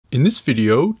In this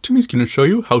video, Timmy's going to show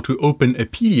you how to open a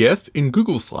PDF in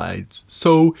Google Slides.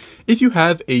 So if you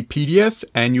have a PDF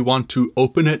and you want to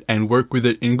open it and work with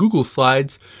it in Google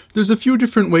Slides, there's a few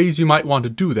different ways you might want to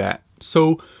do that.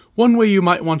 So one way you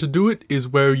might want to do it is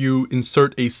where you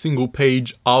insert a single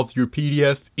page of your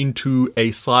PDF into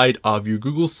a slide of your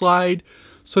Google slide.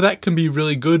 So that can be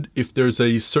really good if there's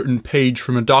a certain page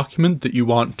from a document that you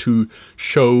want to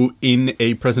show in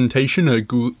a presentation,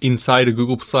 inside a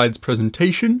Google Slides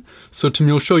presentation. So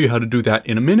Timmy will show you how to do that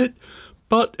in a minute.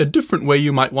 But a different way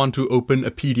you might want to open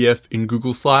a PDF in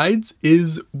Google Slides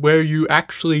is where you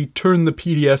actually turn the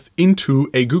PDF into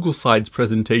a Google Slides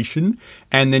presentation,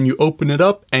 and then you open it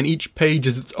up and each page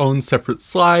is its own separate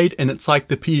slide, and it's like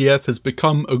the PDF has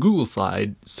become a Google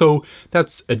slide. So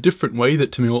that's a different way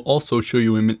that Timmy will also show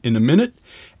you in a minute.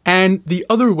 And the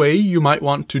other way you might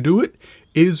want to do it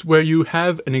is where you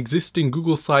have an existing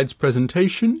Google Slides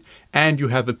presentation and you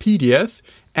have a PDF,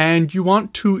 and you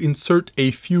want to insert a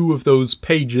few of those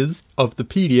pages of the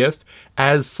PDF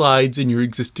as slides in your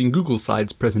existing Google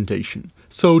Slides presentation.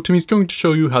 So Timmy's going to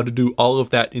show you how to do all of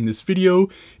that in this video.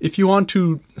 If you want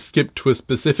to skip to a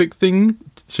specific thing,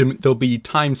 there'll be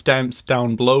timestamps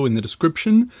down below in the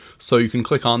description, so you can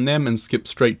click on them and skip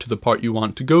straight to the part you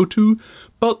want to go to.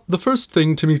 But the first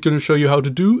thing Timmy's going to show you how to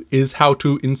do is how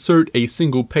to insert a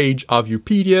single page of your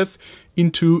PDF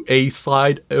into a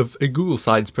slide of a Google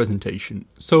Slides presentation.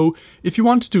 So if you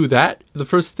want to do that, the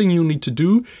first thing you'll need to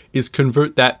do is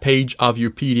convert that page of your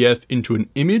PDF into an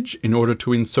image in order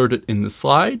to insert it in the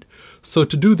slide. So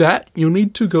to do that, you'll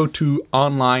need to go to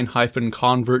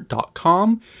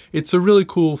online-convert.com. It's a really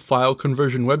cool file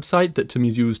conversion website that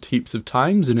Timmy's used heaps of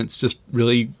times, and it's just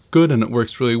really good and it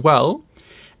works really well.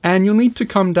 And you'll need to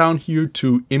come down here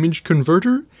to Image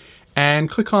Converter and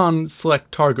click on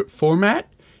Select Target Format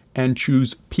and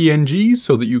choose PNG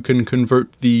so that you can convert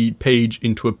the page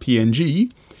into a PNG.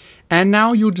 And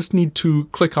now you'll just need to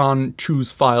click on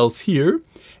Choose Files here,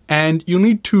 and you'll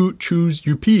need to choose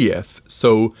your PDF.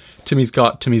 So Timmy's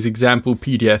got Timmy's example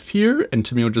PDF here, and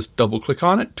Timmy will just double click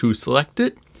on it to select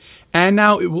it. And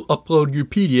now it will upload your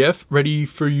PDF ready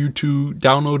for you to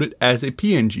download it as a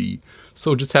PNG.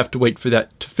 So just have to wait for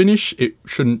that to finish. It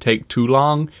shouldn't take too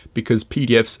long because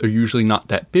PDFs are usually not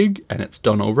that big, and it's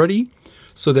done already.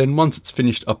 So then once it's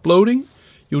finished uploading,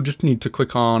 you'll just need to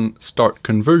click on Start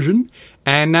Conversion,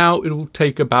 and now it will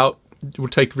take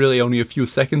really only a few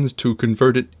seconds to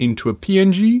convert it into a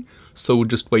PNG, so we'll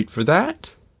just wait for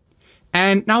that.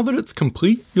 And now that it's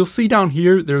complete, you'll see down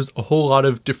here there's a whole lot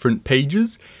of different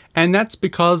pages, and that's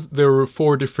because there were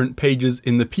 4 different pages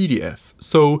in the PDF.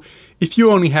 So if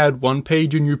you only had one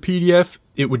page in your PDF,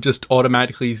 it would just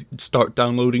automatically start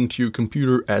downloading to your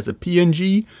computer as a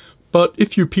PNG. But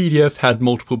if your PDF had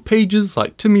multiple pages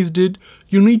like Timmy's did,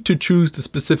 you'll need to choose the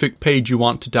specific page you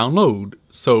want to download.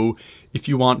 So if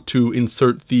you want to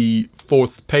insert the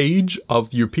 4th page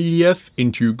of your PDF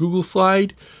into your Google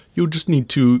slide, you'll just need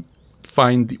to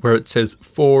find where it says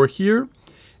 4 here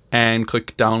and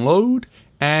click download.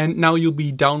 And now you'll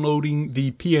be downloading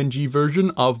the PNG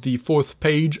version of the 4th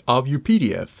page of your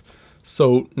PDF.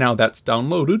 So now that's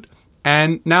downloaded.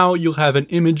 And now you'll have an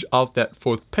image of that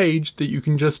 4th page that you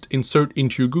can just insert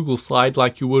into your Google slide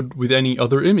like you would with any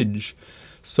other image.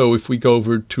 So if we go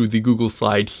over to the Google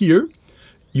slide here,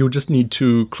 you'll just need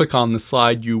to click on the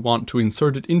slide you want to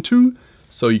insert it into.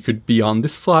 So you could be on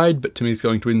this slide, but Timmy's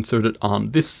going to insert it on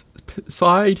this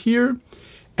slide here.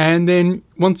 And then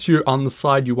once you're on the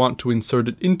slide you want to insert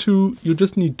it into, you'll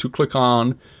just need to click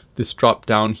on this drop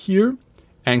down here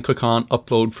and click on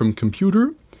Upload from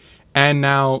Computer. And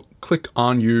now click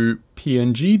on your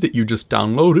PNG that you just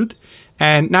downloaded.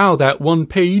 And now that one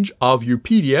page of your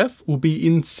PDF will be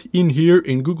in here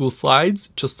in Google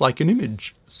Slides, just like an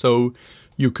image. So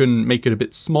you can make it a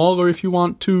bit smaller if you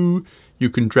want to. You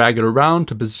can drag it around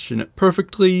to position it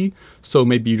perfectly. So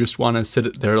maybe you just want to sit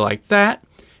it there like that.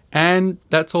 And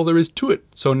that's all there is to it.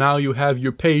 So now you have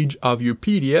your page of your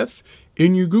PDF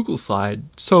in your Google slide.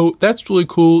 So that's really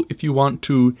cool if you want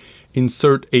to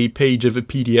insert a page of a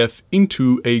PDF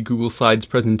into a Google Slides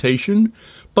presentation.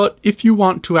 But if you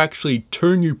want to actually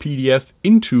turn your PDF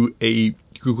into a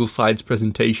Google Slides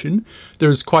presentation,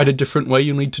 there's quite a different way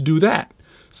you'll need to do that.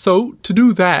 So to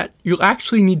do that, you'll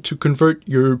actually need to convert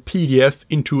your PDF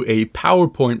into a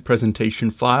PowerPoint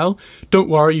presentation file. Don't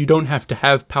worry, you don't have to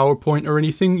have PowerPoint or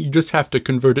anything. You just have to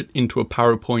convert it into a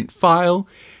PowerPoint file.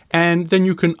 and then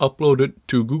you can upload it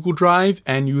to Google Drive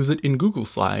and use it in Google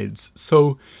Slides.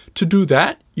 So to do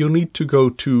that, you'll need to go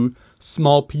to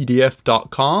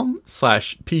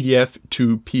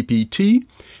smallpdf.com/pdf2ppt,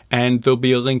 and there'll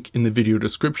be a link in the video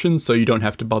description, so you don't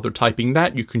have to bother typing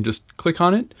that. You can just click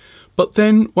on it. But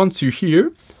then once you're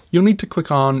here, you'll need to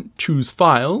click on Choose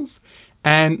Files,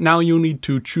 and now you'll need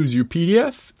to choose your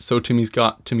PDF. So Timmy's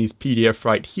got Timmy's PDF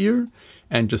right here,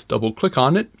 and just double click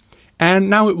on it. And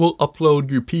now it will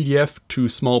upload your PDF to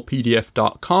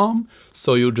smallpdf.com,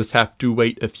 so you'll just have to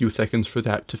wait a few seconds for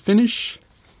that to finish.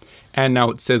 And now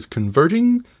it says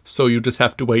converting, so you'll just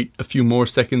have to wait a few more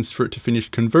seconds for it to finish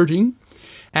converting.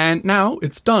 And now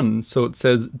it's done. So it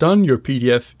says done, your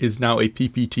PDF is now a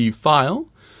PPT file.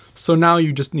 So now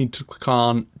you just need to click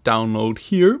on download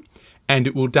here, and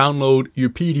it will download your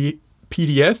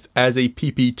PDF as a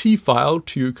PPT file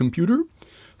to your computer.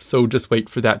 So just wait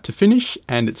for that to finish,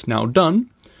 and it's now done.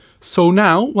 So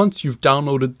now, once you've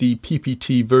downloaded the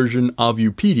PPT version of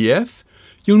your PDF,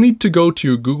 you'll need to go to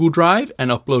your Google Drive and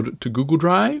upload it to Google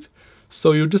Drive.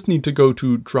 So you'll just need to go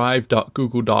to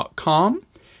drive.google.com,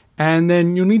 and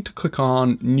then you'll need to click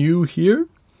on New here,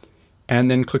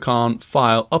 and then click on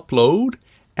File Upload,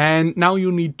 and now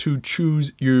you'll need to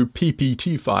choose your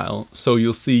PPT file. So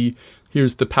you'll see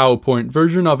here's the PowerPoint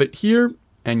version of it here,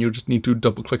 and you'll just need to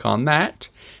double click on that.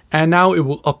 And now it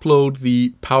will upload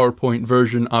the PowerPoint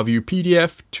version of your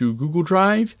PDF to Google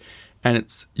Drive, and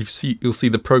you'll see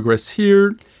the progress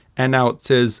here, and now it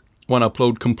says one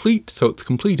upload complete, so it's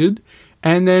completed.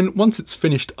 And then once it's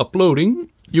finished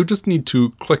uploading, you'll just need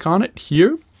to click on it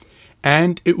here,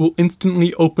 and it will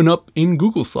instantly open up in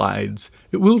Google Slides.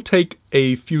 It will take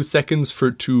a few seconds for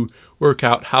it to work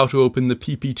out how to open the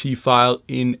PPT file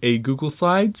in a Google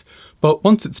Slides, but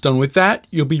once it's done with that,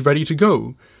 you'll be ready to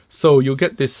go. So you'll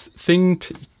get this thing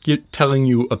telling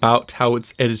you about how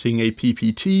it's editing a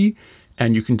PPT,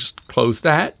 and you can just close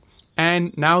that.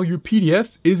 And now your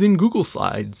PDF is in Google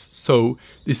Slides. So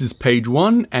this is page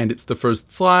 1, and it's the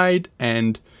first slide,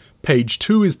 and page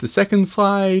 2 is the second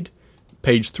slide,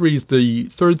 page 3 is the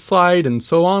third slide, and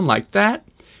so on like that.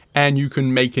 And you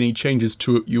can make any changes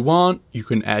to it you want, you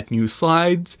can add new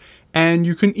slides, and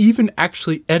you can even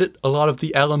actually edit a lot of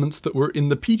the elements that were in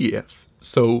the PDF.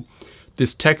 So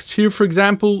this text here, for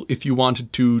example, if you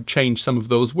wanted to change some of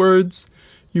those words,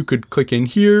 you could click in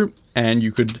here and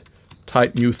you could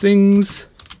type new things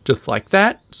just like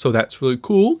that. So that's really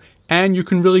cool. And you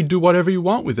can really do whatever you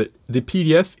want with it. The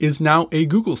PDF is now a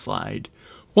Google slide.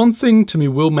 One thing Timmy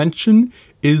will mention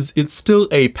is it's still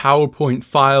a PowerPoint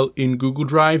file in Google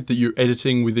Drive that you're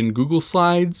editing within Google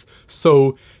Slides.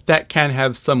 So that can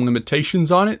have some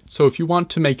limitations on it. So if you want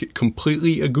to make it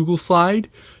completely a Google slide,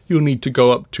 you'll need to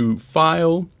go up to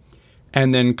File,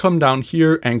 and then come down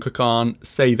here and click on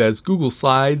Save as Google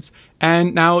Slides.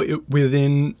 And now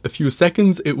within a few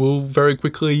seconds, it will very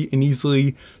quickly and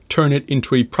easily turn it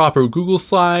into a proper Google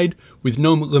slide with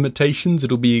no limitations.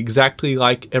 It'll be exactly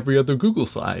like every other Google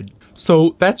slide.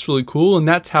 So that's really cool, and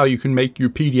that's how you can make your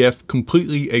PDF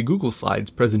completely a Google Slides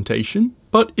presentation.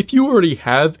 But if you already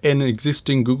have an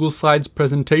existing Google Slides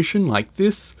presentation like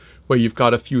this, where you've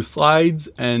got a few slides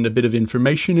and a bit of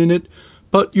information in it,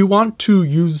 but you want to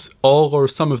use all or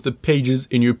some of the pages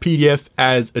in your PDF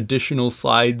as additional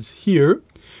slides here,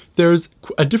 there's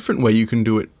a different way you can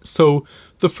do it. So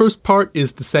the first part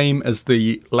is the same as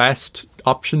the last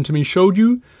option Timmy showed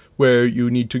you, where you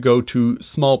need to go to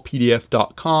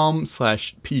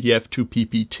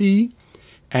smallpdf.com/pdf2ppt,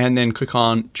 and then click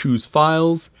on Choose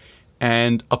Files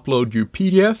and upload your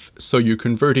PDF. So you're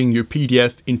converting your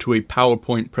PDF into a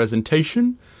PowerPoint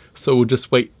presentation. So we'll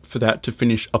just wait for that to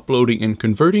finish uploading and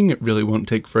converting. It really won't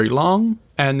take very long.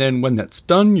 And then when that's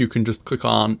done, you can just click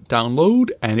on Download,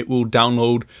 and it will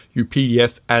download your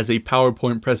PDF as a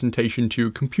PowerPoint presentation to your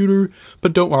computer.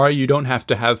 But don't worry, you don't have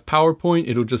to have PowerPoint.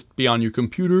 It'll just be on your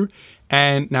computer.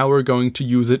 And now we're going to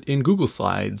use it in Google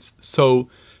Slides. So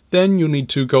then you'll need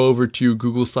to go over to your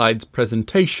Google Slides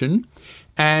presentation,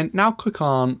 and now click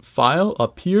on File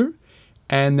up here,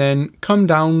 and then come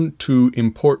down to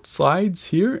Import Slides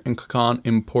here and click on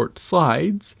Import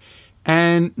Slides.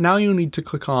 And now you'll need to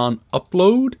click on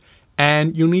Upload,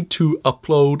 and you'll need to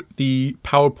upload the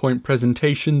PowerPoint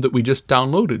presentation that we just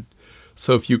downloaded.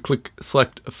 So if you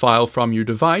select a file from your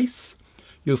device,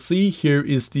 you'll see here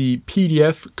is the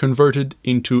PDF converted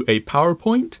into a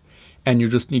PowerPoint, and you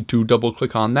just need to double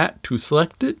click on that to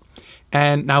select it.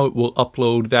 And now it will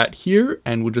upload that here,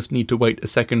 and we'll just need to wait a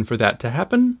second for that to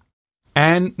happen.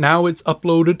 And now it's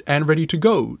uploaded and ready to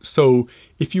go. So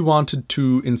if you wanted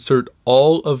to insert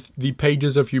all of the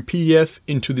pages of your PDF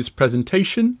into this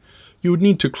presentation, you would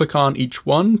need to click on each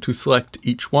one to select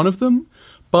each one of them.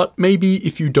 But maybe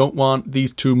if you don't want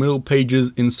these two middle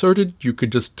pages inserted, you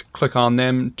could just click on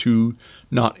them to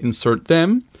not insert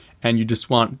them. And you just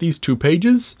want these two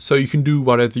pages, so you can do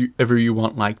whatever you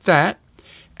want like that.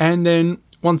 And then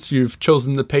once you've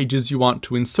chosen the pages you want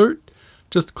to insert,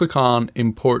 just click on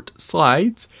Import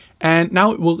Slides, and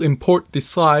now it will import the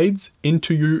slides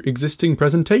into your existing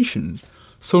presentation.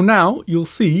 So now you'll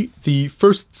see the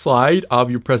first slide of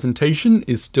your presentation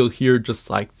is still here just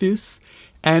like this,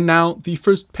 and now the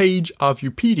first page of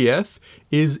your PDF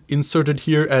is inserted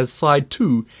here as slide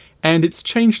 2, and it's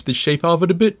changed the shape of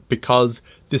it a bit because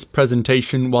this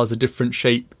presentation was a different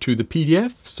shape to the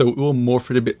PDF, so it will morph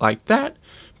it a bit like that,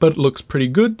 but it looks pretty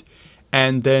good.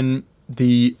 And then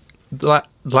the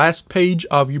last page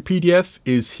of your PDF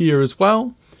is here as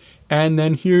well. And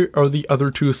then here are the other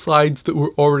two slides that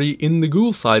were already in the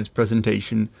Google Slides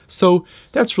presentation. So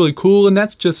that's really cool, and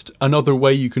that's just another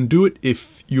way you can do it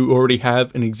if you already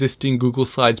have an existing Google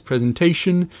Slides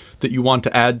presentation that you want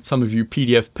to add some of your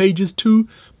PDF pages to.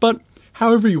 But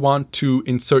however you want to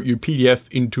insert your PDF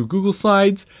into Google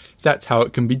Slides, that's how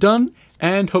it can be done.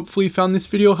 And hopefully you found this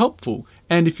video helpful.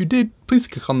 And if you did, please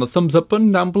click on the thumbs up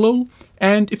button down below.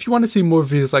 And if you want to see more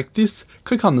videos like this,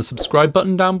 click on the subscribe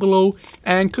button down below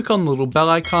and click on the little bell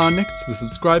icon next to the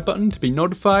subscribe button to be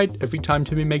notified every time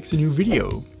Timmy makes a new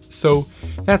video. So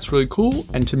that's really cool,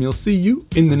 and Timmy will see you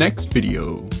in the next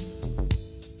video.